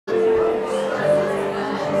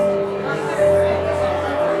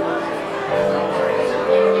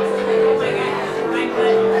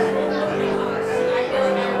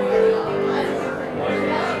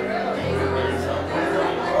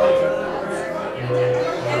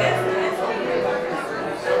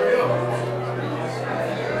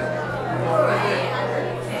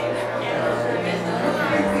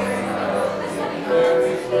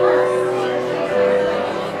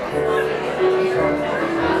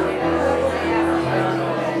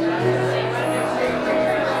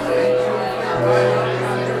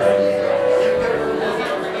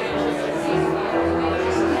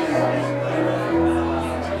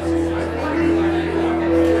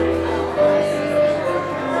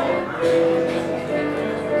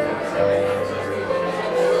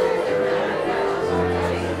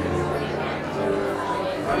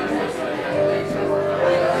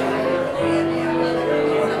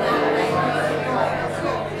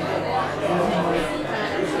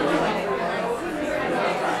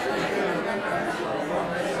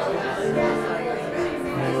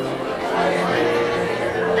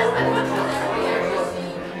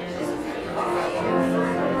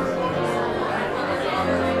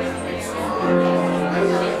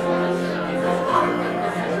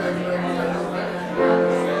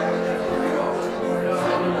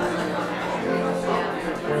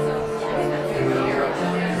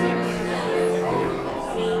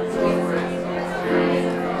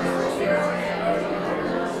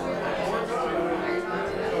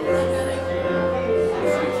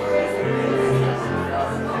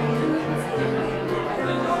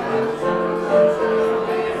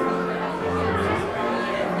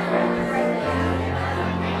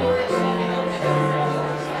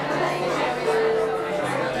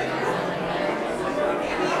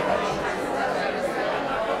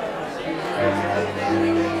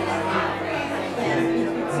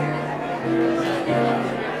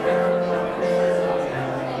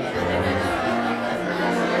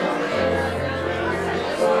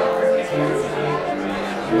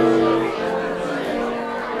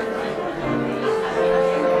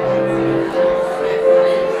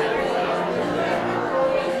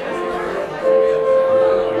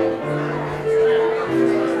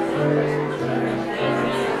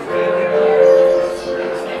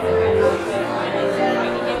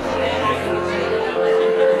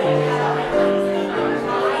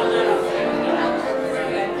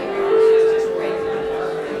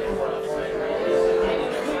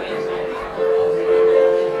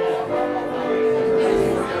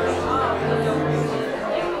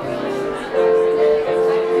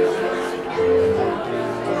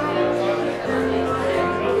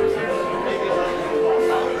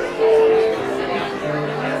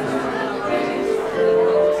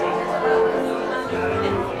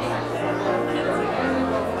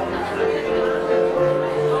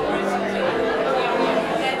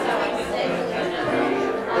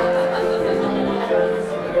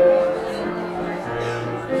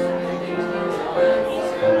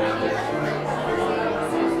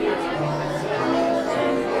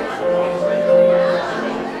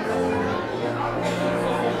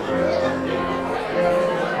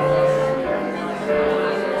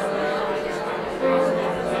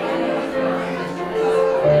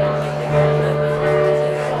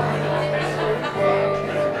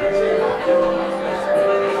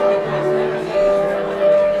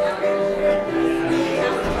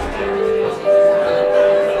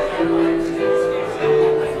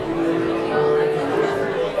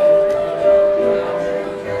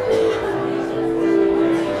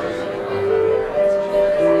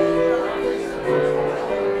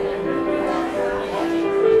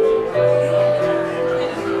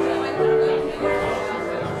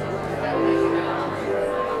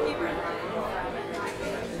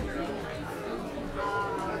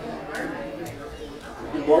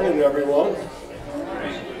morning, everyone.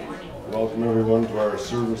 Welcome, everyone, to our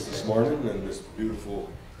service this morning and this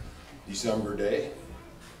beautiful December day.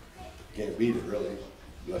 Can't beat it, really,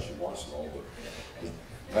 unless you want snow, but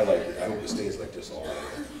I like it. I hope it stays like this all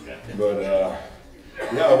day. But,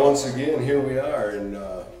 yeah, once again, here we are, and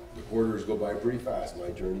the quarters go by pretty fast. My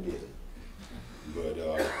turn again. But,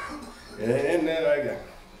 and then I got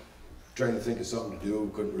trying to think of something to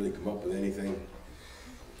do, couldn't really come up with anything.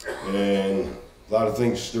 And a lot of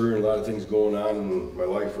things stirring, a lot of things going on in my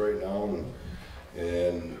life right now.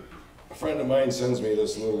 And a friend of mine sends me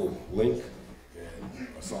this little link and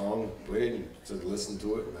a song played and said, listen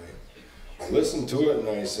to it. And I listened to it and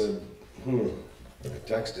I said, I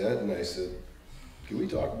texted Ed and I said, can we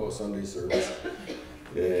talk about Sunday service?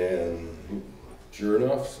 And sure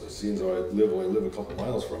enough, it seems I live a couple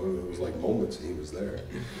miles from him. It was like moments and he was there.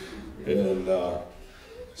 And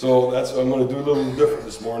so that's what I'm going to do a little different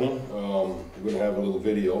this morning. I'm going to have a little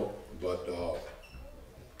video, but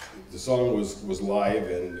the song was live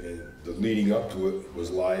and the leading up to it was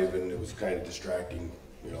live and it was kind of distracting,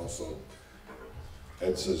 you know, so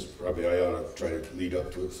Ed says probably I ought to try to lead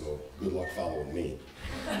up to it, so good luck following me.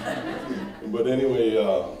 But anyway,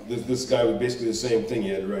 this guy was basically the same thing. He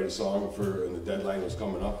had to write a song and the deadline was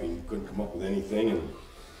coming up and he couldn't come up with anything,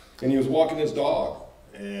 and he was walking his dog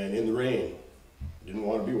and in the rain. Didn't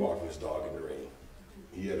want to be walking his dog in the rain.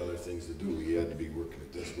 He had other things to do. He had to be working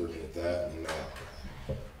at this, working at that.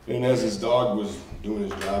 And as his dog was doing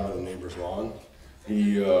his job on the neighbor's lawn,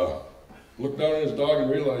 he looked down at his dog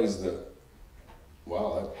and realized that,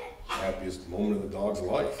 wow, that's the happiest moment of the dog's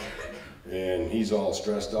life. And he's all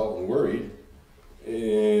stressed out and worried.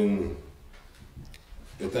 And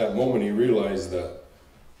at that moment, he realized that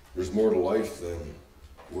there's more to life than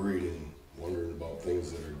worried and wondering about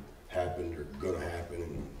things that are happened or gonna happen,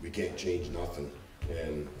 and we can't change nothing.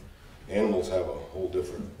 And animals have a whole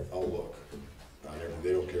different outlook on everything.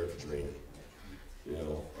 They don't care if it's raining, you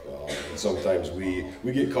know. And sometimes we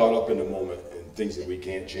get caught up in the moment and things that we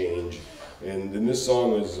can't change. And then this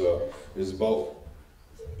song is about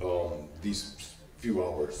these few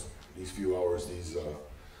hours,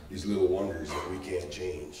 these little wonders that we can't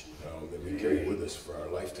change, that we carry with us for our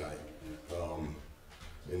lifetime.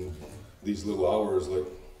 And these little hours, like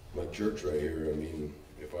my church right here, I mean,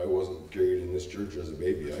 if I wasn't carried in this church as a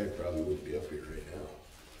baby, I probably wouldn't be up here right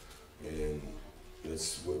now. And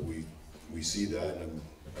that's what we see that, and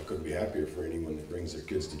I couldn't be happier for anyone that brings their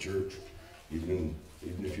kids to church, even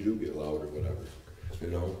if you do get loud or whatever, you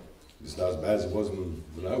know. It's not as bad as it was when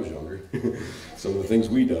I was younger, some of the things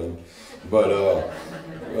we done, but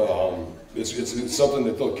it's something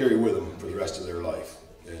that they'll carry with them for the rest of their life.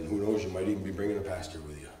 And who knows, you might even be bringing a pastor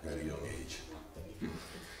with you at a young age.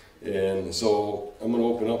 And so I'm going to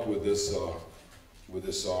open up with this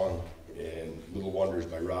song, and Little Wonders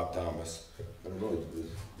by Rob Thomas. I don't know, do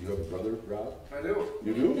you have a brother, Rob? I do.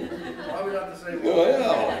 You do? Probably not the same one.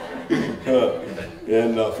 Oh, yeah.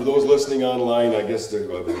 And for those listening online, I guess the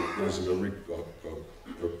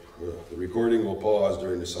recording will pause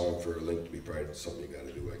during the song for a link to be provided. It's something you got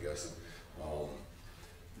to do, I guess.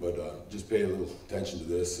 But just pay a little attention to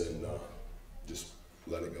this and just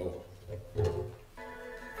let it go.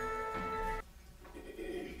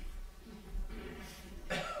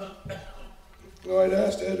 Well, I'd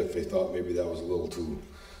asked Ed if they thought maybe that was a little too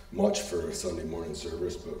much for a Sunday morning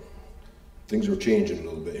service, but things are changing a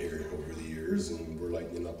little bit here over the years, and we're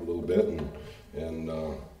lightening up a little bit, and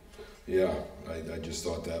yeah, I just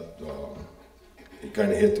thought that it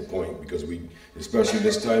kind of hit the point, because we, especially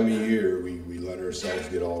this time of year, we let ourselves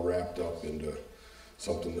get all wrapped up into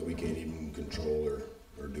something that we can't even control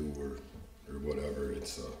or do or whatever.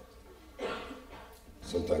 It's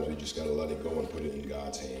sometimes we just got to let it go and put it in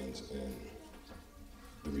God's hands, and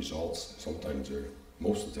the results sometimes are,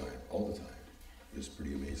 most of the time, all the time, is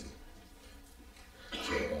pretty amazing.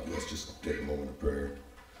 So let's just take a moment of prayer.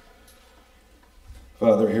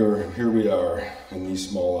 Father, here we are in these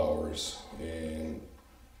small hours, and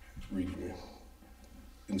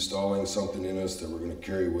installing something in us that we're going to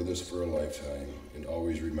carry with us for a lifetime and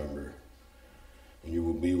always remember. And you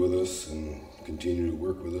will be with us and continue to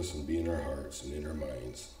work with us and be in our hearts and in our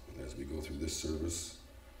minds. And as we go through this service,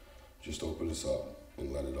 just open us up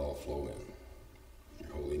and let it all flow in. In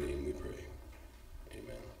your holy name we pray.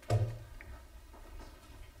 Amen.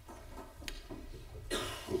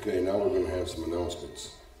 Okay, now we're going to have some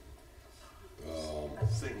announcements.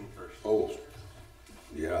 Singing first. Oh,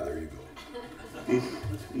 yeah, there you go.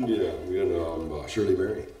 Yeah, we're going to Shirley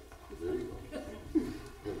Mary. There you go.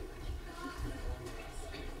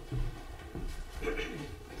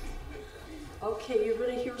 Okay, you're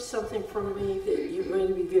going to hear something from me that you're going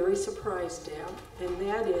to be very surprised at, and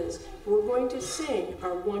that is we're going to sing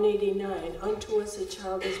our 189, Unto Us a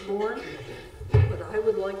Child is Born, but I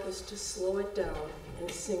would like us to slow it down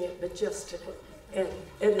and sing it majestically, and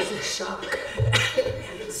it is a shock.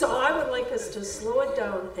 So I would like us to slow it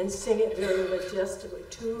down and sing it very majestically.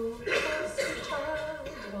 To us a child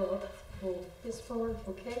is born,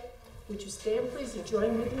 okay? Would you stand, please, and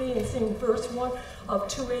join with me and sing verse 1 of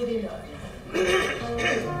 289.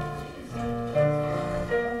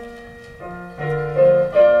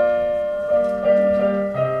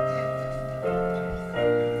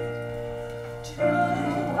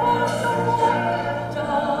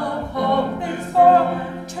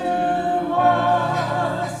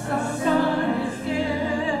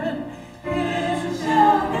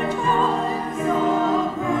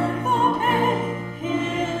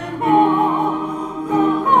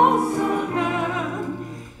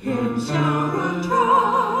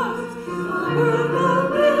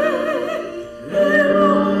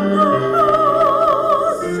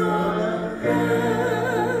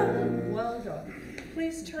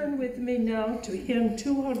 To hymn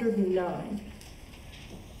 209.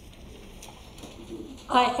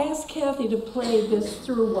 I asked Kathy to play this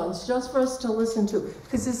through once, just for us to listen to,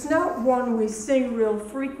 because it's not one we sing real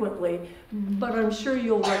frequently, but I'm sure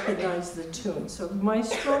you'll recognize the tune. So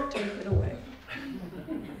Maestro, take it away.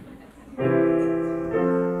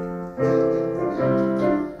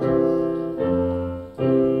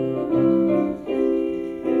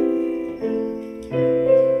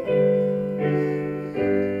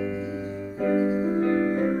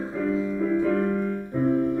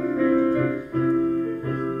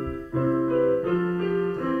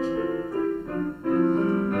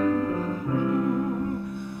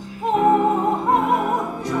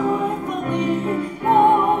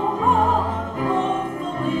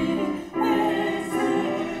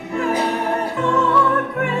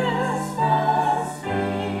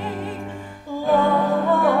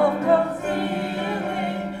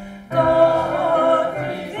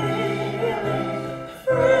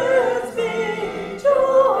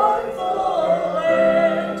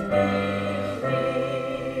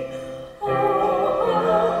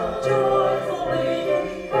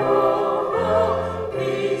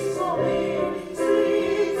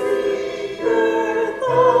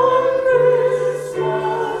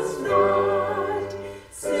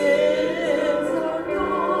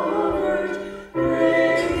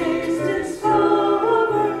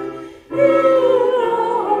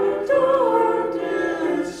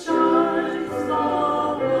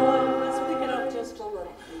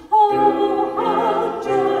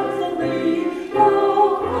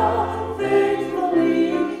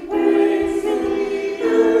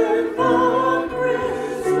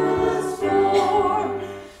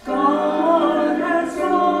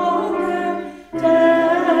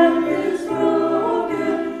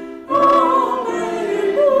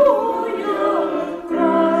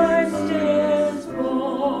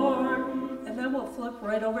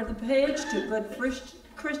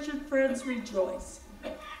 Christian friends, rejoice.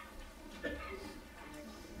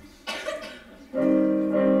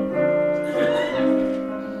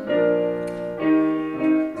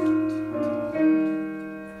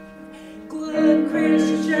 Good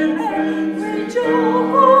Christian friends,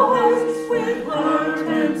 rejoice with heart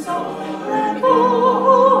and soul and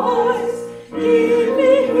voice. Give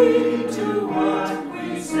heed to what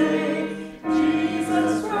we say.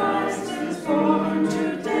 Jesus Christ is born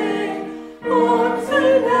today. Once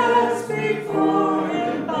and as before.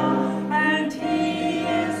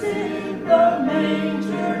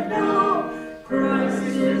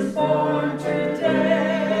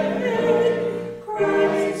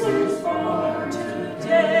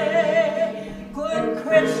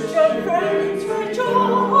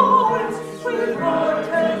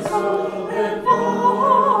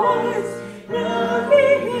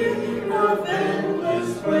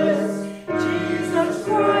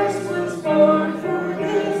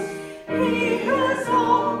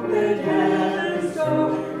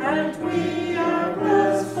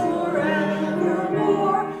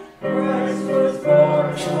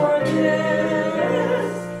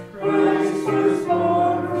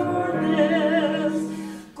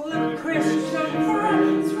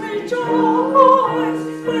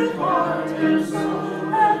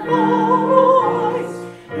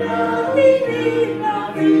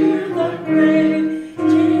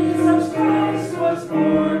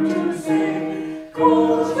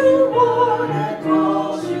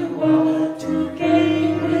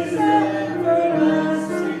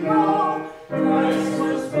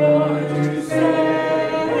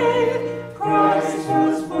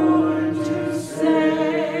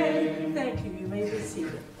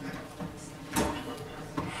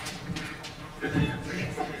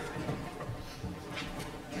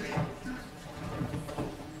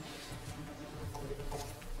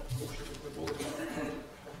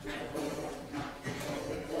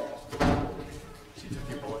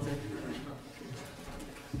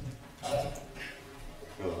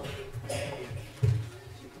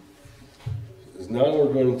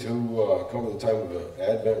 we're going to cover the time of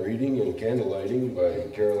the Advent reading and candlelighting by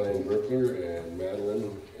Virkler and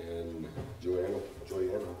Madelyn and JoyAnna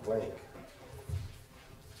Planck.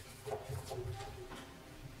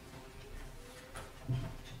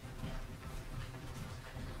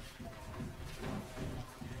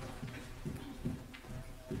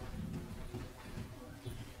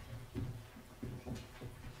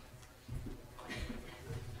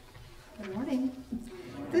 Good morning.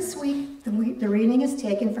 This week, the reading is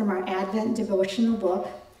taken from our Advent devotional book,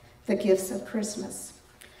 The Gifts of Christmas.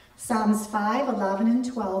 Psalms 5, 11, and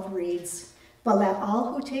 12 reads, "But let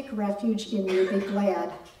all who take refuge in you be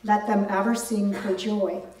glad. Let them ever sing for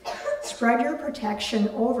joy. Spread your protection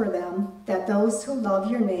over them, that those who love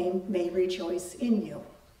your name may rejoice in you."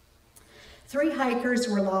 3 hikers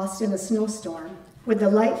were lost in a snowstorm. With the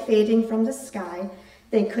light fading from the sky,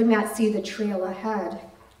 they could not see the trail ahead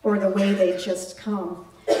or the way they'd just come.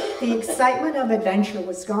 The excitement of adventure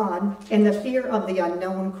was gone, and the fear of the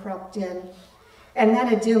unknown crept in. And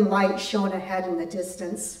then a dim light shone ahead in the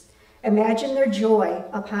distance. Imagine their joy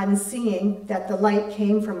upon seeing that the light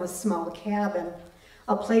came from a small cabin,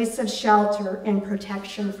 a place of shelter and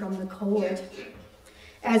protection from the cold.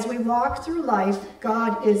 As we walk through life,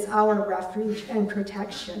 God is our refuge and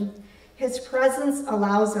protection. His presence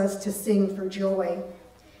allows us to sing for joy,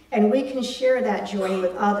 and we can share that joy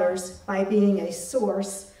with others by being a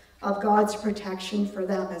source of God's protection for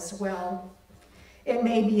them as well. It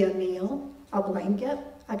may be a meal, a blanket,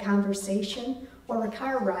 a conversation, or a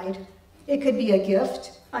car ride. It could be a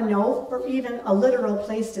gift, a note, or even a literal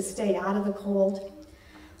place to stay out of the cold.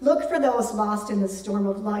 Look for those lost in the storm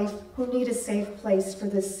of life who need a safe place for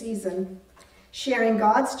this season. Sharing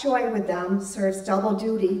God's joy with them serves double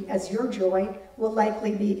duty, as your joy will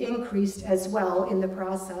likely be increased as well in the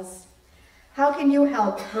process. How can you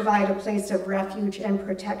help provide a place of refuge and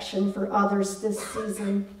protection for others this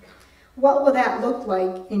season? What will that look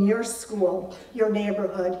like in your school, your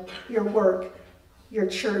neighborhood, your work, your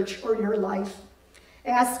church, or your life?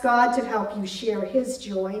 Ask God to help you share his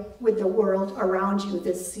joy with the world around you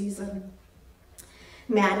this season.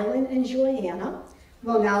 Madelyn and JoyAnna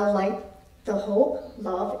will now light the hope,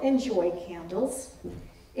 love, and joy candles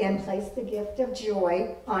and place the gift of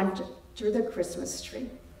joy under the Christmas tree.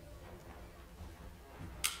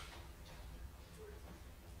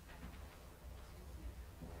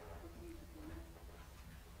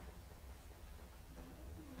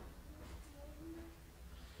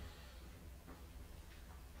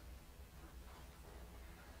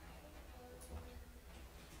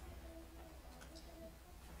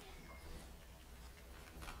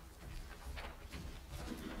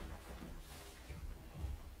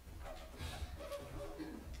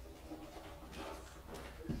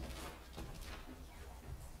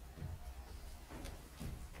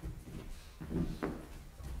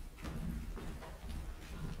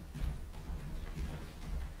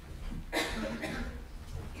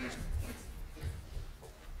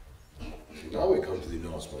 Now we come to the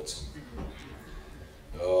announcements.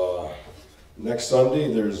 Next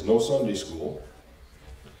Sunday, there's no Sunday school,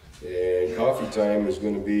 and coffee time is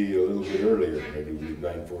going to be a little bit earlier, maybe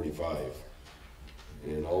 9:45.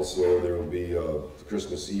 And also there will be the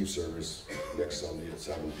Christmas Eve service next Sunday at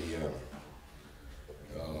 7 p.m.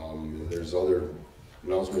 There's other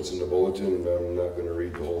announcements in the bulletin. I'm not going to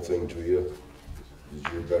read the whole thing to you,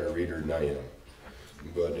 because you're a better reader than I am.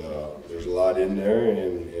 But there's a lot in there,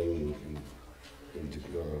 and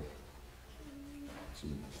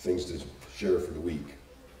some things to share for the week.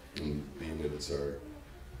 And being that it's our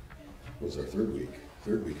third week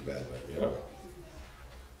of Advent,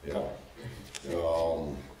 yeah.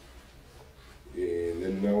 And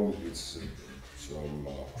then now it's some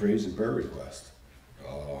praise and prayer requests.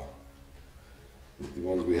 The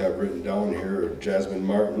ones we have written down here are Jasmine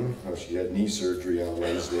Martin. She had knee surgery on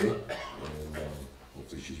Wednesday, and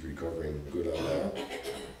hopefully she's recovering good on that.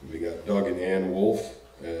 We got Doug and Ann Wolf,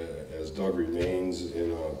 as Doug remains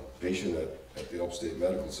in a patient at the Upstate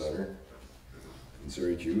Medical Center in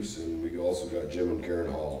Syracuse. And we also got Jim and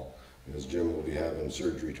Karen Hall, as Jim will be having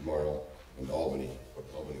surgery tomorrow in Albany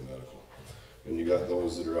Medical. And you got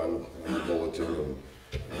those that are on the bulletin,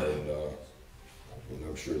 and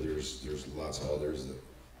I'm sure there's lots of others that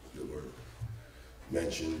were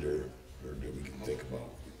mentioned or that we can think about.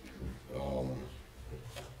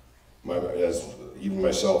 Even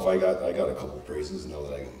myself, I got a couple of praises now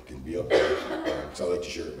that I can be up there, because I like to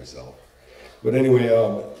share it myself. But anyway,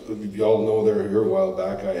 if you all know, here a while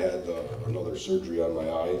back, I had another surgery on my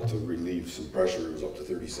eye to relieve some pressure. It was up to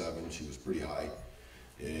 37. She was pretty high,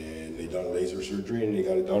 and they done laser surgery, and they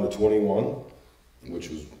got it down to 21, which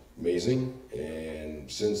was amazing. And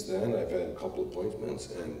since then, I've had a couple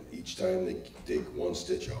appointments, and each time they take one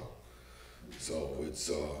stitch out. So it's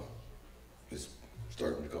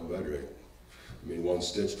starting to come better. I mean, one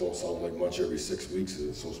stitch don't sound like much every 6 weeks.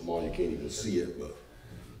 It's so small you can't even see it, but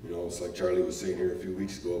you know, it's like Charlie was saying here a few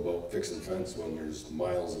weeks ago about fixing fence when there's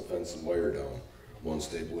miles of fence and wire down, one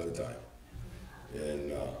staple at a time.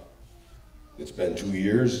 And it's been 2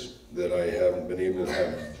 years that I haven't been able to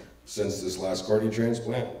have, since this last cornea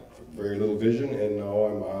transplant, very little vision, and now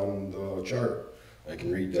I'm on the chart. I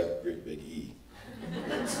can read that great big E.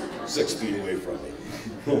 It's 6 feet away from me.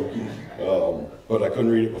 But I couldn't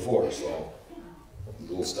read it before, so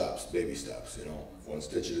little steps, baby steps, you know. One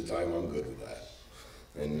stitch at a time, I'm good with that.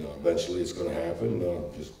 And eventually it's going to happen.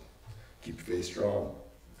 Just keep your faith strong.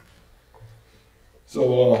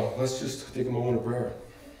 So let's just take a moment of prayer.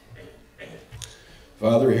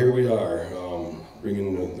 Father, here we are,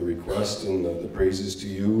 bringing the request and the praises to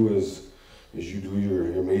you as you do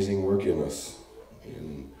your amazing work in us.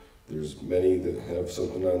 And there's many that have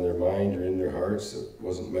something on their mind or in their hearts that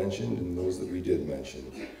wasn't mentioned, and those that we did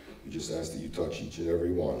mention. We just ask that you touch each and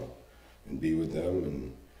every one and be with them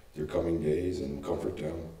in their coming days and comfort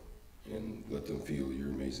them and let them feel your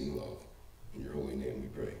amazing love. In your holy name we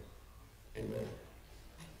pray. Amen.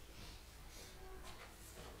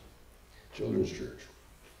 Children's Church.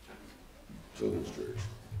 Children's Church.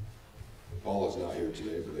 Paula's not here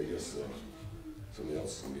today, but I guess somebody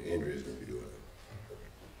else is going to be, Andrea's going to be doing it.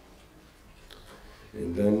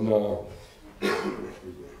 And then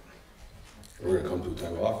we're going to come to a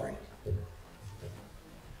time of offering.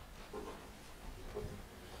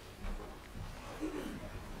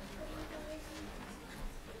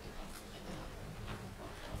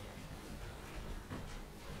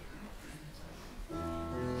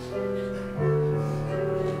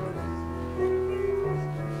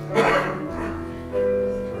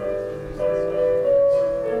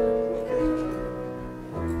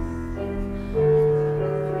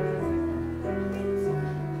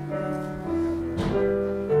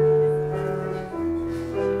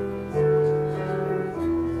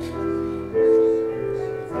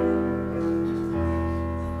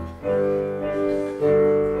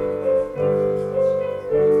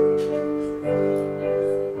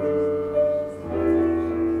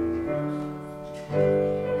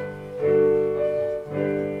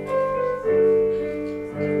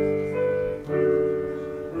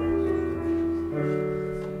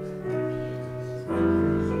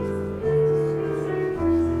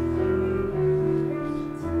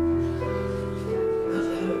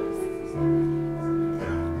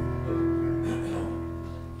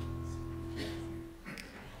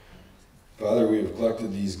 Father, we have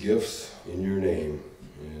collected these gifts in your name,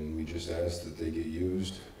 and we just ask that they get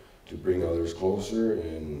used to bring others closer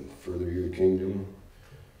and further your kingdom.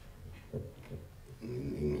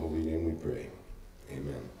 In holy name we pray.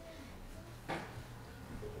 Amen.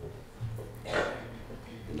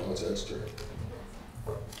 And now it's Ed's turn.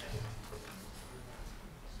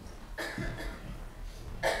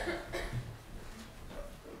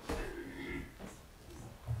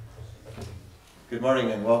 Good morning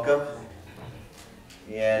and welcome.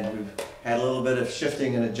 And we've had a little bit of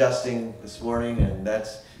shifting and adjusting this morning, and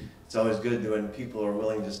it's always good when people are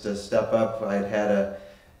willing just to step up. I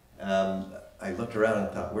looked around and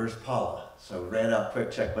thought, where's Paula? So I ran out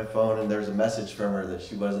quick, checked my phone, and there's a message from her that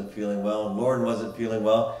she wasn't feeling well, and Lauren wasn't feeling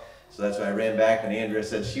well. So that's why I ran back, and Andrea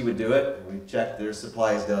said she would do it. And we checked, there's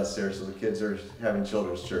supplies downstairs, so the kids are having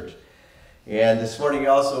children's church. And this morning you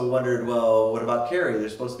also wondered, well, what about Carrie?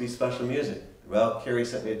 There's supposed to be special music. Well, Carrie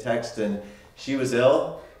sent me a text, and she was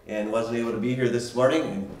ill and wasn't able to be here this morning,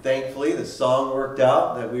 and thankfully the song worked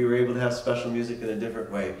out that we were able to have special music in a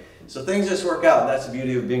different way. So things just work out, and that's the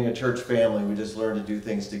beauty of being a church family. We just learn to do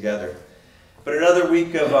things together. But another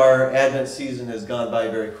week of our Advent season has gone by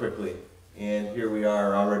very quickly, and here we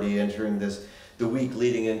are already entering the week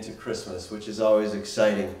leading into Christmas, which is always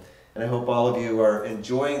exciting. And I hope all of you are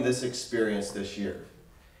enjoying this experience this year.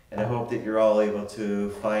 And I hope that you're all able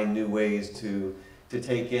to find new ways to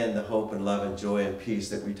take in the hope and love and joy and peace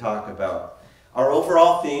that we talk about. Our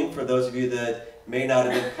overall theme, for those of you that may not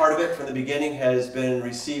have been part of it from the beginning, has been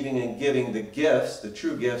receiving and giving the gifts, the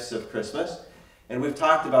true gifts of Christmas. And we've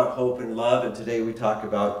talked about hope and love, and today we talk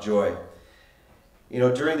about joy. You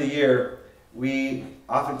know, during the year, we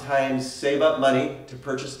oftentimes save up money to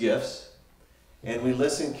purchase gifts, and we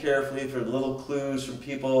listen carefully for little clues from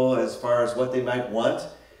people as far as what they might want.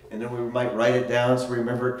 And then we might write it down so we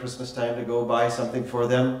remember at Christmas time to go buy something for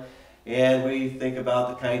them. And we think about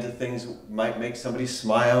the kinds of things that might make somebody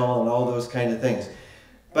smile and all those kind of things.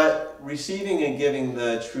 But receiving and giving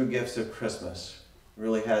the true gifts of Christmas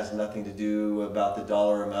really has nothing to do about the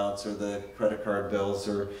dollar amounts or the credit card bills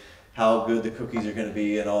or how good the cookies are going to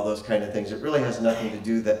be and all those kind of things. It really has nothing to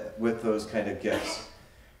do with those kind of gifts.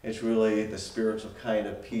 It's really the spiritual kind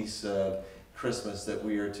of piece of Christmas that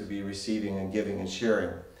we are to be receiving and giving and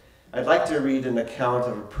sharing. I'd like to read an account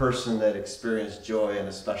of a person that experienced joy in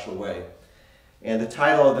a special way. And the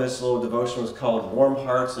title of this little devotion was called Warm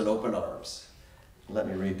Hearts and Open Arms. Let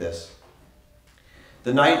me read this.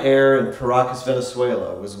 The night air in Caracas,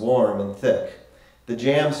 Venezuela was warm and thick. The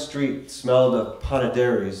jammed street smelled of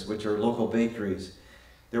panaderies, which are local bakeries.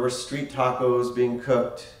 There were street tacos being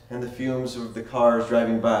cooked and the fumes of the cars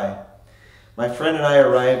driving by. My friend and I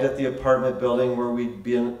arrived at the apartment building where we'd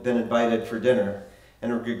been invited for dinner,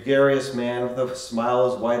 and a gregarious man with a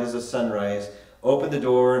smile as white as the sunrise opened the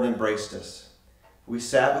door and embraced us. We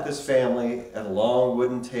sat with his family at a long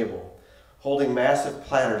wooden table, holding massive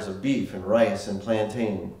platters of beef and rice and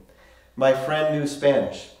plantain. My friend knew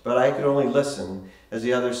Spanish, but I could only listen as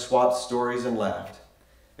the others swapped stories and laughed.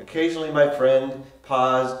 Occasionally my friend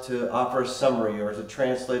paused to offer a summary or to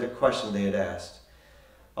translate a question they had asked.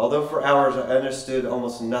 Although for hours I understood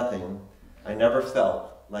almost nothing, I never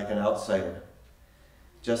felt like an outsider.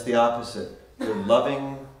 Just the opposite. Their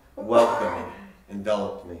loving welcome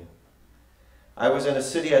enveloped me. I was in a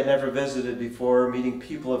city I'd never visited before, meeting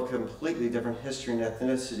people of completely different history and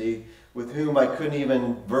ethnicity with whom I couldn't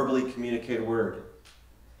even verbally communicate a word.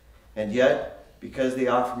 And yet, because they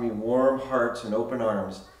offered me warm hearts and open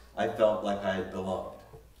arms, I felt like I belonged.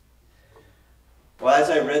 Well, as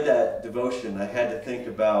I read that devotion, I had to think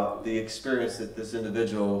about the experience that this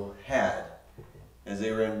individual had as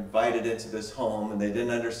they were invited into this home, and they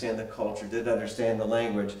didn't understand the culture, didn't understand the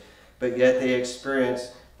language, but yet they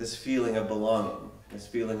experienced this feeling of belonging, this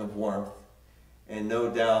feeling of warmth. And no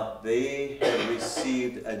doubt they had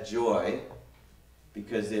received a joy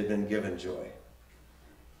because they had been given joy.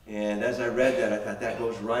 And as I read that, I thought that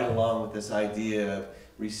goes right along with this idea of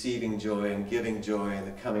receiving joy and giving joy in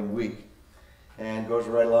the coming week. And goes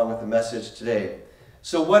right along with the message today.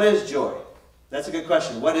 So what is joy? That's a good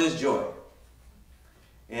question. What is joy?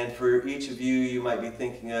 And for each of you, you might be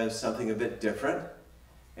thinking of something a bit different.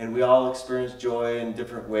 And we all experience joy in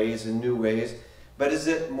different ways, in new ways. But is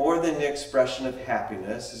it more than the expression of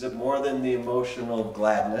happiness? Is it more than the emotional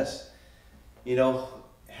gladness? You know,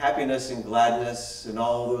 happiness and gladness and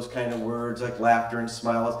all those kind of words like laughter and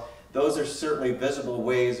smiles, those are certainly visible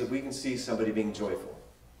ways that we can see somebody being joyful.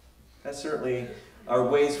 That certainly are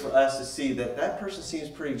ways for us to see that that person seems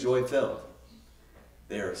pretty joy-filled.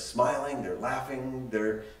 They're smiling, they're laughing,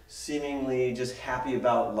 they're seemingly just happy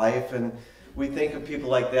about life, and we think of people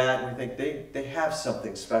like that and we think they have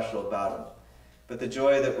something special about them. But the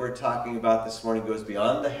joy that we're talking about this morning goes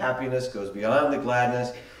beyond the happiness, goes beyond the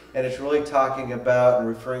gladness, and it's really talking about and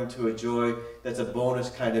referring to a joy that's a bonus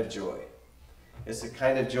kind of joy. It's the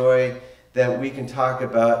kind of joy that we can talk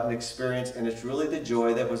about and experience, and it's really the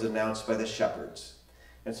joy that was announced by the shepherds.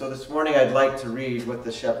 And so this morning I'd like to read what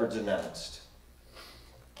the shepherds announced.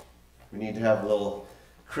 We need to have a little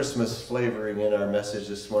Christmas flavoring in our message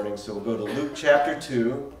this morning, so we'll go to Luke chapter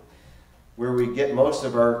 2, where we get most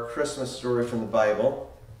of our Christmas story from the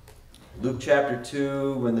Bible. Luke chapter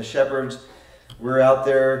 2, when the shepherds were out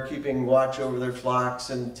there keeping watch over their flocks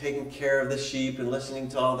and taking care of the sheep and listening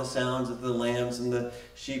to all the sounds that the lambs and the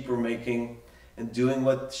sheep were making and doing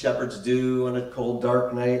what shepherds do on a cold,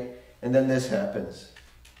 dark night. And then this happens.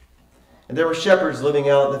 And there were shepherds living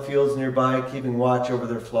out in the fields nearby, keeping watch over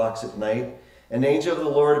their flocks at night. An angel of the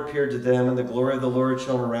Lord appeared to them, and the glory of the Lord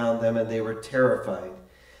shone around them, and they were terrified.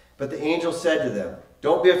 But the angel said to them,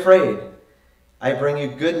 "Don't be afraid. I bring you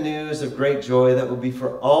good news of great joy that will be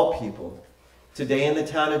for all people. Today in the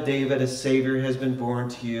town of David, a Savior has been born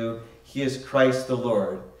to you. He is Christ the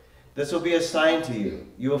Lord. This will be a sign to you.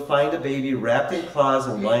 You will find a baby wrapped in cloths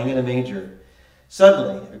and lying in a manger."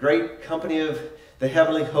 Suddenly, a great company of the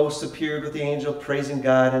heavenly hosts appeared with the angel, praising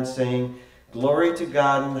God and saying, "Glory to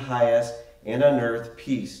God in the highest, and on earth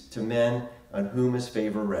peace to men on whom his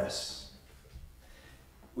favor rests."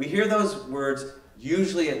 We hear those words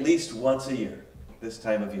usually at least once a year, this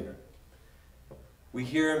time of year. We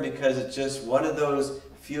hear them because it's just one of those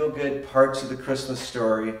feel-good parts of the Christmas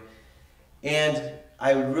story. And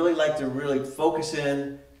I would really like to really focus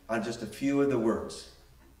in on just a few of the words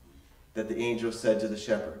that the angel said to the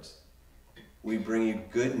shepherds. We bring you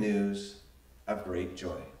good news of great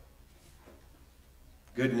joy.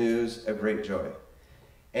 Good news of great joy.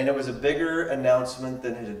 And it was a bigger announcement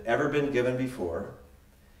than had ever been given before.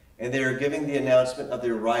 And they were giving the announcement of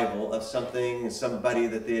the arrival of somebody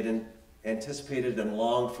that they had anticipated and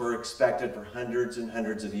longed for, expected for hundreds and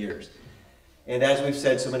hundreds of years. And as we've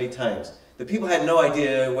said so many times, The people had no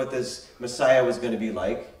idea what this Messiah was going to be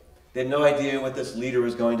like. They had no idea what this leader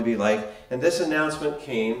was going to be like. And this announcement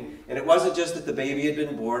came, and it wasn't just that the baby had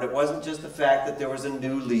been born. It wasn't just the fact that there was a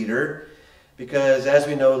new leader, because as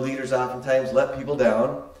we know, leaders oftentimes let people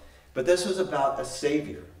down. But this was about a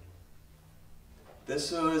Savior.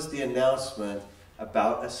 This was the announcement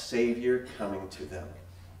about a Savior coming to them.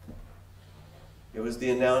 It was the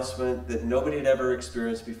announcement that nobody had ever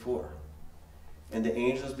experienced before. And the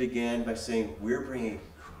angels began by saying, we're bringing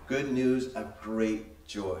good news of great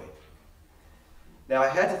joy. Now, I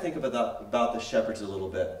had to think about the shepherds a little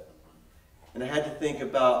bit. And I had to think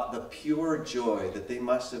about the pure joy that they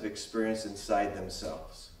must have experienced inside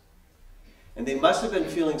themselves. And they must have been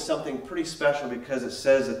feeling something pretty special, because it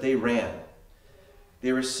says that they ran.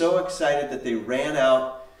 They were so excited that they ran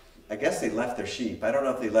out. I guess they left their sheep. I don't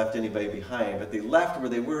know if they left anybody behind, but they left where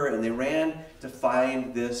they were and they ran to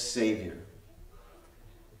find this Savior.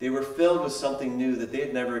 They were filled with something new that they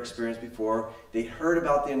had never experienced before. They heard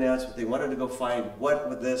about the announcement. They wanted to go find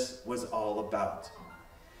what this was all about.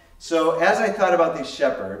 So as I thought about these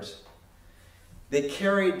shepherds, they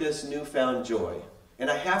carried this newfound joy. And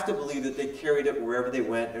I have to believe that they carried it wherever they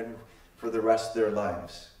went and for the rest of their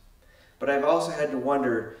lives. But I've also had to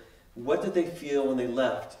wonder, what did they feel when they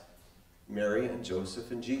left Mary and Joseph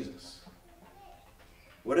and Jesus?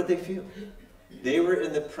 What did they feel? They were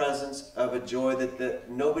in the presence of a joy that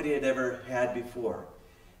nobody had ever had before.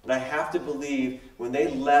 And I have to believe when they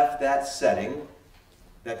left that setting,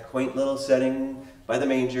 that quaint little setting by the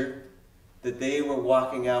manger, that they were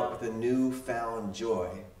walking out with a newfound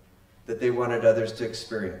joy that they wanted others to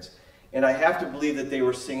experience. And I have to believe that they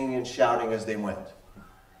were singing and shouting as they went.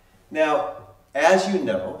 Now, as you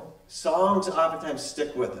know, songs oftentimes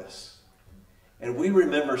stick with us. And we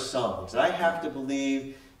remember songs. And I have to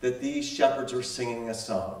believe that these shepherds were singing a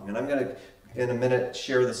song. And I'm going to, in a minute,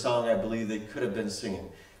 share the song I believe they could have been singing.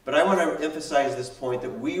 But I want to emphasize this point that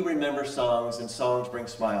we remember songs, and songs bring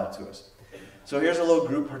smile to us. So here's a little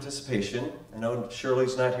group participation. I know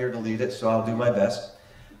Shirley's not here to lead it, so I'll do my best.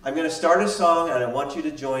 I'm going to start a song, and I want you to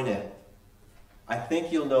join in. I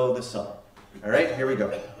think you'll know the song. All right, here we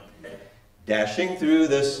go. Dashing through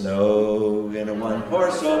the snow in a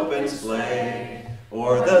one-horse open sleigh,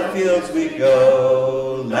 o'er the fields we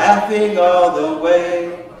go, laughing all the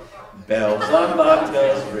way. Bells on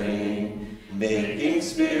bobtails ring, making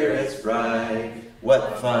spirits bright.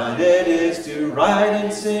 What fun it is to ride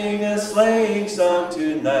and sing a sleighing song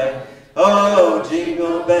tonight. Oh,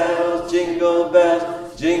 jingle bells, jingle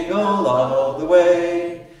all the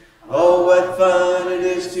way. Oh, what fun it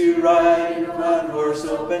is to ride in a one-horse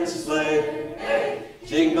open sleigh.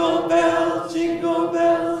 Jingle bells, jingle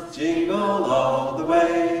all the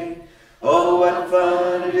way. Oh, what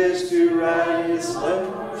fun it is to ride in a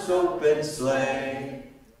one-horse open sleigh.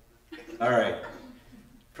 All right.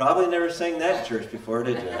 Probably never sang that in church before,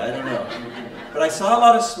 did you? I don't know. But I saw a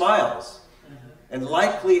lot of smiles. And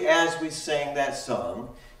likely as we sang that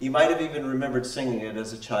song, you might have even remembered singing it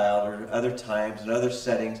as a child or other times and other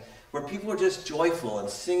settings where people were just joyful and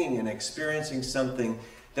singing and experiencing something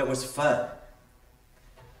that was fun.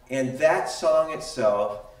 And that song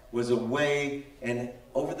itself was a way, and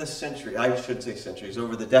over the century, I should say centuries,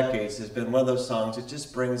 over the decades, has been one of those songs that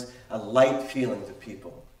just brings a light feeling to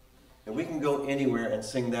people. And we can go anywhere and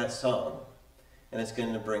sing that song, and it's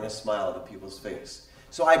going to bring a smile to people's face.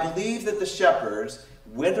 So I believe that the shepherds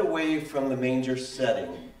went away from the manger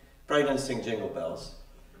setting. Probably didn't sing Jingle Bells,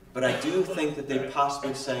 but I do think that they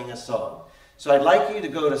possibly sang a song. So I'd like you to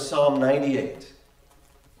go to Psalm 98.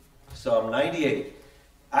 Psalm 98.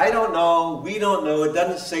 I don't know, we don't know, it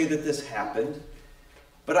doesn't say that this happened,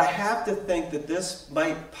 but I have to think that this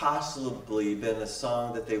might possibly have been a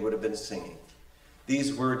song that they would have been singing.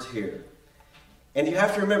 These words here. And you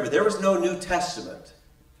have to remember, there was no New Testament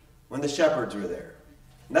when the shepherds were there.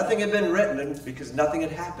 Nothing had been written because nothing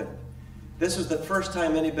had happened. This was the first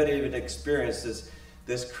time anybody had experienced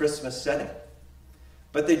this Christmas setting.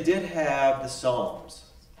 But they did have the Psalms.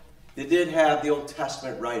 They did have the Old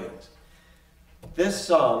Testament writings. This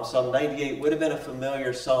psalm, Psalm 98, would have been a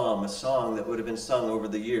familiar psalm, a song that would have been sung over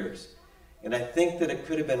the years. And I think that it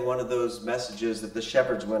could have been one of those messages that the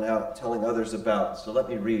shepherds went out telling others about. So let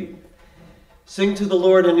me read. Sing to the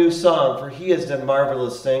Lord a new song, for he has done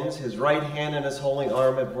marvelous things. His right hand and his holy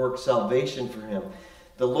arm have worked salvation for him.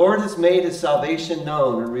 The Lord has made his salvation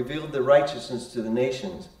known and revealed the righteousness to the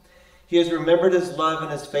nations. He has remembered his love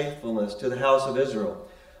and his faithfulness to the house of Israel.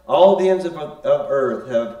 All the ends of earth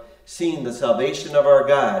have seen the salvation of our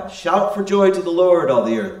God. Shout for joy to the Lord, all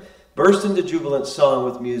the earth. Burst into jubilant song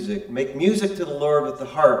with music. Make music to the Lord with the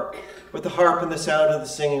harp and the sound of the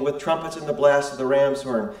singing, with trumpets and the blast of the ram's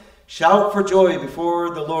horn. Shout for joy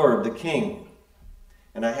before the Lord, the King.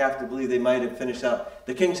 And I have to believe they might have finished out,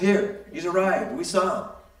 the King's here. He's arrived. We saw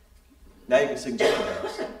him. Now you can sing Jingle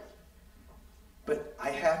Bells. But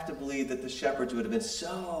I have to believe that the shepherds would have been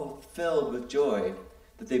so filled with joy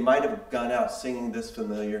that they might have gone out singing this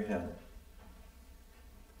familiar hymn.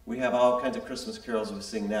 We have all kinds of Christmas carols we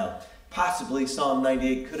sing now. Possibly Psalm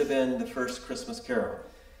 98 could have been the first Christmas carol.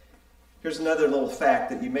 Here's another little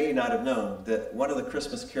fact that you may not have known, that one of the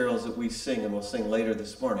Christmas carols that we sing, and we'll sing later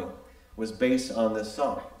this morning, was based on this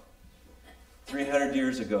song. 300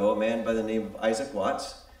 years ago, a man by the name of Isaac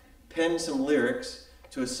Watts penned some lyrics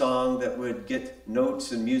to a song that would get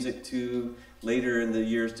notes and music to later in the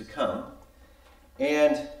years to come.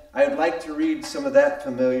 And I would like to read some of that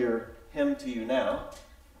familiar hymn to you now.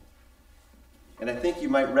 And I think you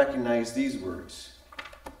might recognize these words.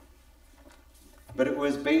 But it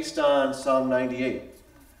was based on Psalm 98.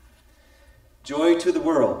 Joy to the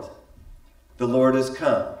world, the Lord is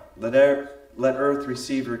come. Let earth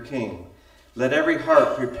receive her King. Let every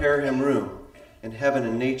heart prepare him room, and heaven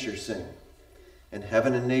and nature sing. And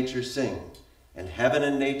heaven and nature sing. And heaven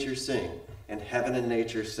and nature sing. And heaven and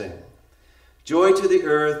nature sing. Joy to the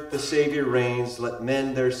earth, the Savior reigns. Let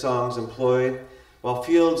men their songs employ, while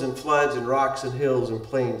fields and floods and rocks and hills and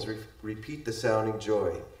plains repeat the sounding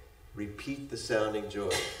joy. Repeat the sounding joy.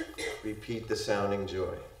 Repeat the sounding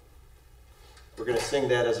joy. We're going to sing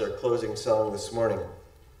that as our closing song this morning.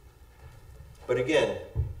 But again,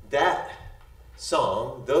 that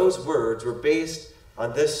song, those words were based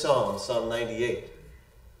on this psalm, Psalm 98.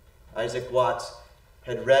 Isaac Watts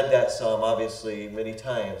had read that psalm, obviously, many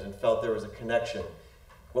times and felt there was a connection.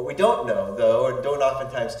 What we don't know, though, and don't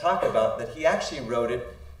oftentimes talk about, that he actually wrote it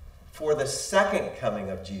for the second coming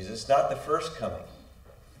of Jesus, not the first coming.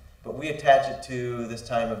 But we attach it to this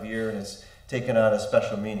time of year, and it's taken on a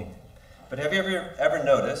special meaning. But have you ever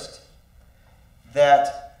noticed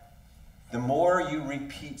that the more you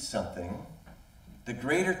repeat something, the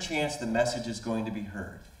greater chance the message is going to be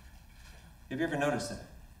heard? Have you ever noticed that?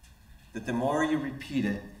 That the more you repeat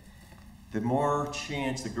it, the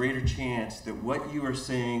greater chance that what you are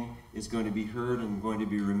saying is going to be heard and going to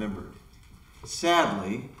be remembered.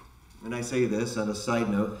 Sadly, and I say this on a side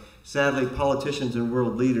note, sadly politicians and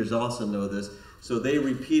world leaders also know this, so they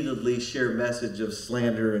repeatedly share message of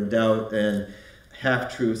slander and doubt and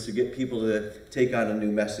half-truths to get people to take on a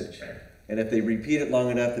new message. And if they repeat it long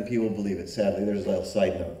enough, then people believe it. Sadly, there's a little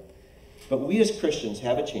side note. But we as Christians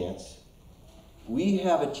have a chance. We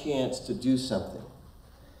have a chance to do something.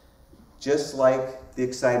 Just like the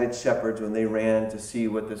excited shepherds when they ran to see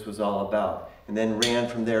what this was all about, and then ran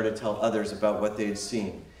from there to tell others about what they had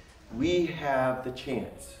seen. We have the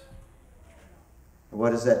chance.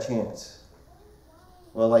 What is that chance?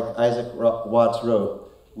 Well, like Isaac Watts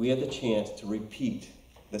wrote, we have the chance to repeat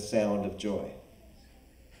the sound of joy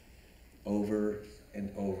over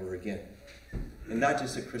and over again. And not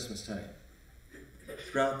just at Christmas time.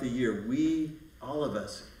 Throughout the year, we, all of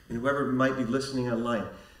us, and whoever might be listening online,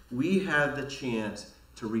 we have the chance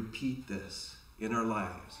to repeat this in our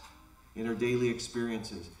lives, in our daily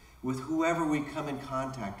experiences, with whoever we come in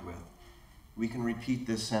contact with. We can repeat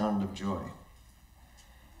this sound of joy.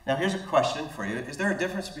 Now here's a question for you. Is there a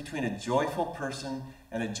difference between a joyful person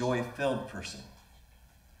and a joy-filled person?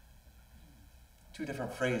 Two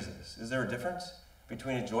different phrases. Is there a difference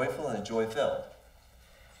between a joyful and a joy-filled?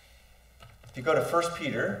 If you go to 1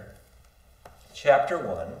 Peter chapter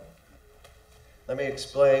 1, let me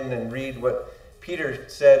explain and read what Peter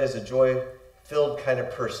said as a joy-filled kind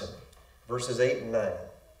of person. Verses 8 and 9.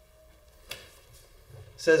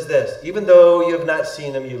 It says this, even though you have not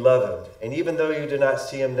seen him, you love him. And even though you do not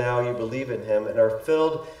see him now, you believe in him and are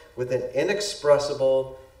filled with an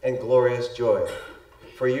inexpressible and glorious joy.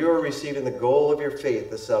 For you are receiving the goal of your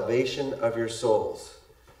faith, the salvation of your souls.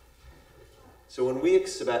 So when we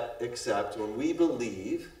accept, when we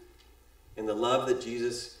believe in the love that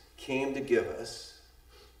Jesus came to give us,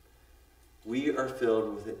 we are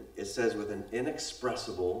filled with, it says, with an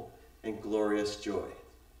inexpressible and glorious joy.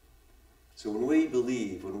 So when we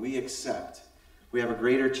believe, when we accept, we have a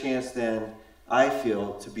greater chance than I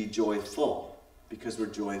feel to be joyful because we're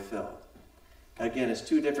joy-filled. Again, it's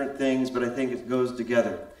two different things, but I think it goes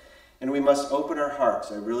together. And we must open our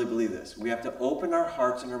hearts. I really believe this. We have to open our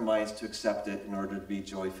hearts and our minds to accept it in order to be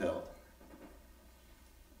joy-filled.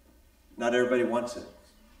 Not everybody wants it.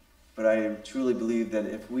 But I truly believe that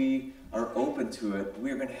if we are open to it, we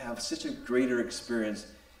are going to have such a greater experience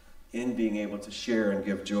in being able to share and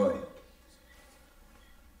give joy.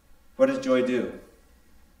 What does joy do?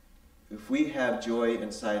 If we have joy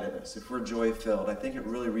inside of us, if we're joy-filled, I think it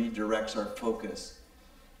really redirects our focus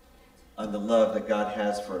on the love that God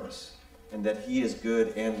has for us, and that He is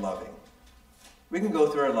good and loving. We can go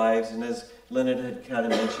through our lives, and as Lyndon had kind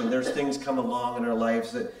of mentioned, there's things come along in our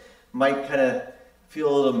lives that might kind of feel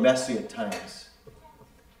a little messy at times.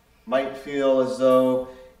 Might feel as though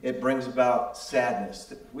it brings about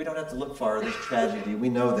sadness. We don't have to look far, there's tragedy, we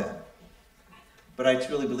know that. But I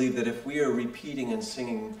truly believe that if we are repeating and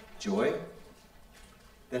singing joy,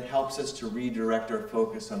 that helps us to redirect our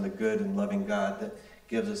focus on the good and loving God that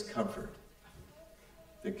gives us comfort,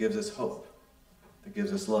 that gives us hope, that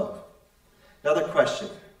gives us love. Another question.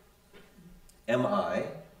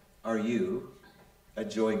 Are you a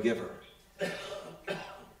joy giver?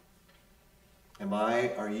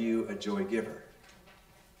 Are you a joy giver?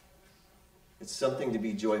 It's something to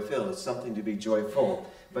be joy-filled. It's something to be joyful.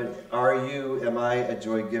 But am I a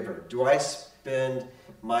joy giver? Do I spend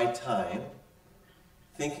my time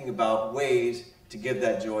thinking about ways to give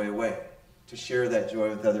that joy away, to share that joy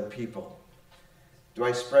with other people? Do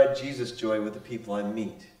I spread Jesus' joy with the people I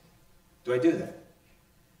meet? Do I do that?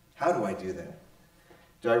 How do I do that?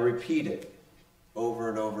 Do I repeat it over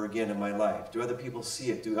and over again in my life? Do other people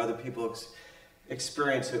see it? Do other people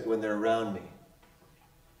experience it when they're around me?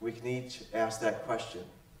 We can each ask that question.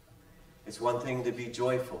 It's one thing to be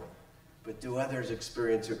joyful, but do others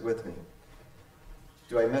experience it with me?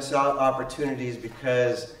 Do I miss out opportunities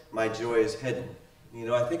because my joy is hidden? You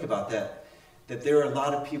know, I think about that there are a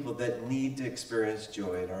lot of people that need to experience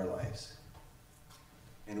joy in our lives.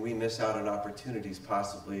 And we miss out on opportunities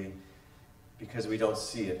possibly because we don't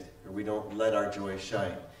see it or we don't let our joy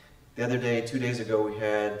shine. The other day, 2 days ago, we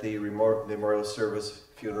had the memorial service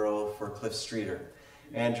funeral for Cliff Streeter.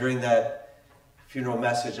 And during that funeral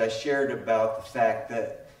message, I shared about the fact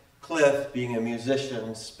that Cliff, being a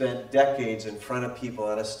musician, spent decades in front of people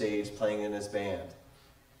on a stage playing in his band.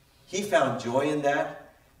 He found joy in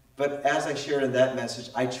that, but as I shared in that message,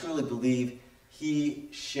 I truly believe he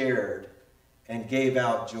shared and gave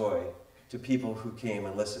out joy to people who came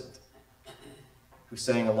and listened, who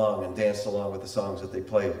sang along and danced along with the songs that they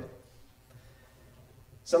played.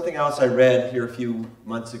 Something else I read here a few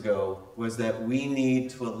months ago was that we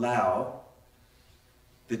need to allow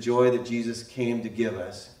the joy that Jesus came to give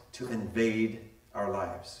us to invade our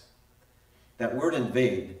lives. That word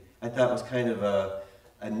invade, I thought was kind of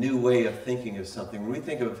a new way of thinking of something. When we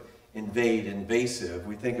think of invade, invasive,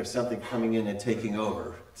 we think of something coming in and taking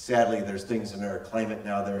over. Sadly, there's things in our climate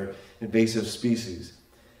now that are invasive species.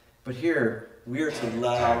 But here, we are to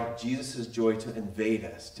allow Jesus' joy to invade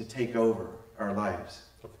us, to take over our lives.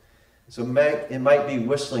 So it might be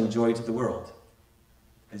whistling joy to the world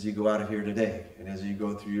as you go out of here today and as you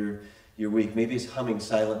go through your week. Maybe it's humming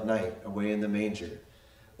Silent Night away in the manger.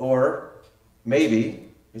 Or maybe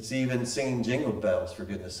it's even singing Jingle Bells, for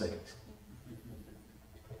goodness sakes.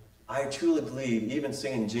 I truly believe even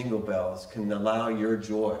singing Jingle Bells can allow your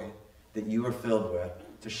joy that you are filled with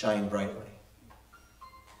to shine brightly.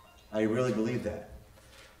 I really believe that.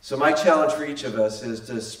 So my challenge for each of us is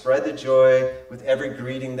to spread the joy with every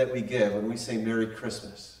greeting that we give when we say Merry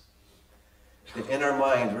Christmas. That in our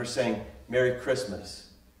mind we're saying, Merry Christmas,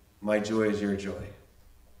 my joy is your joy.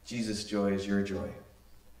 Jesus' joy is your joy.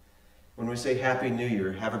 When we say Happy New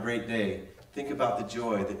Year, have a great day, think about the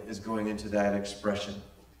joy that is going into that expression.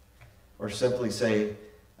 Or simply say,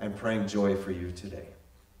 I'm praying joy for you today.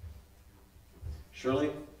 Shirley,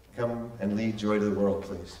 come and lead joy to the world,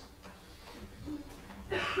 please.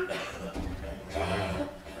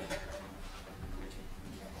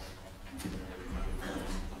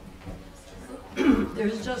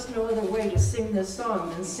 There's just no other way to sing this song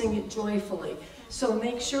than sing it joyfully. So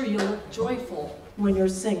make sure you look joyful when you're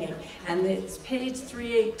singing. And it's page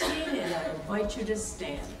 318, and I invite you to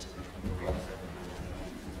stand.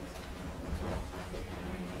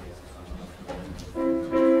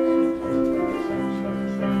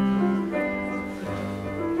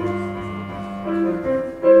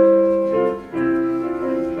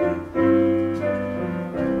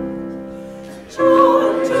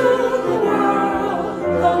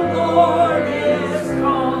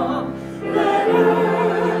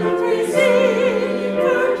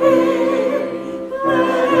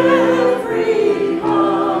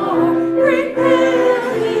 Prepare.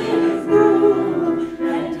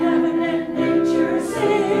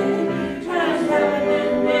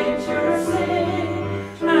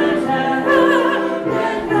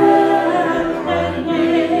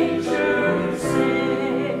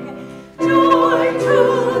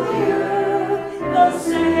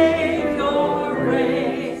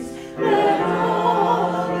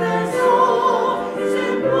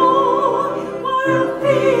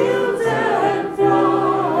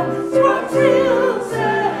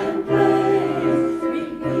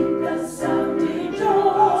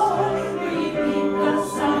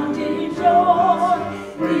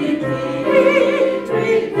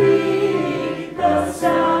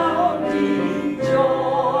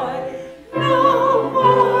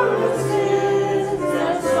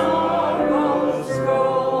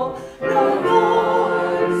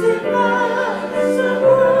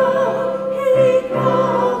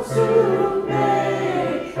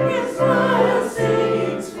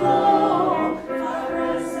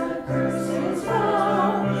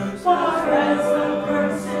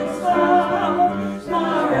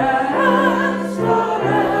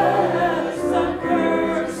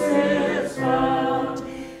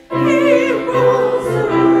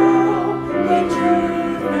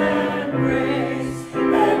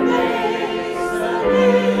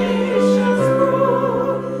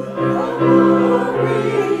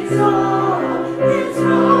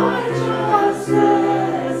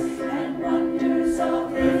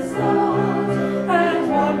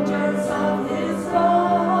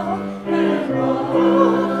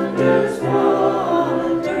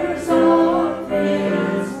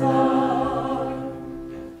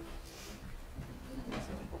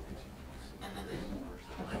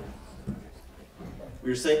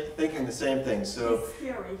 were thinking the same thing. So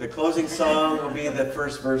the closing song will be the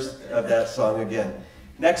first verse of that song again.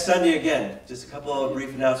 Next Sunday again, just a couple of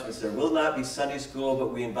brief announcements. There will not be Sunday school,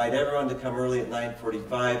 but we invite everyone to come early at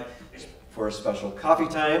 9:45 for a special coffee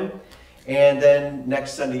time. And then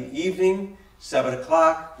next Sunday evening, 7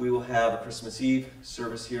 o'clock, we will have a Christmas Eve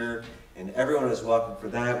service here, and everyone is welcome for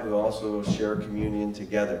that. We will also share communion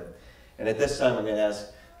together. And at this time, I'm going to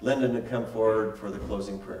ask Lyndon to come forward for the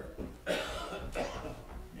closing prayer.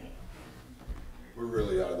 We're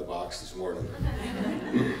really out of the box this morning.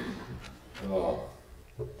 Oh.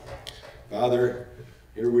 Father,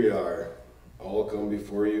 here we are, all come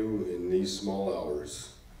before you in these small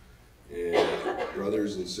hours. And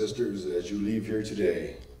brothers and sisters, as you leave here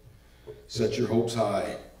today, set your hopes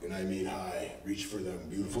high, and I mean high. Reach for them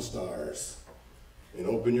beautiful stars. And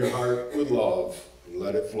open your heart with love, and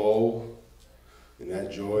let it flow. And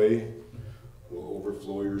that joy will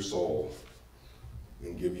overflow your soul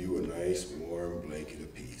and give you a nice warm blanket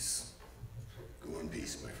of peace. Go in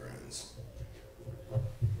peace, my friends.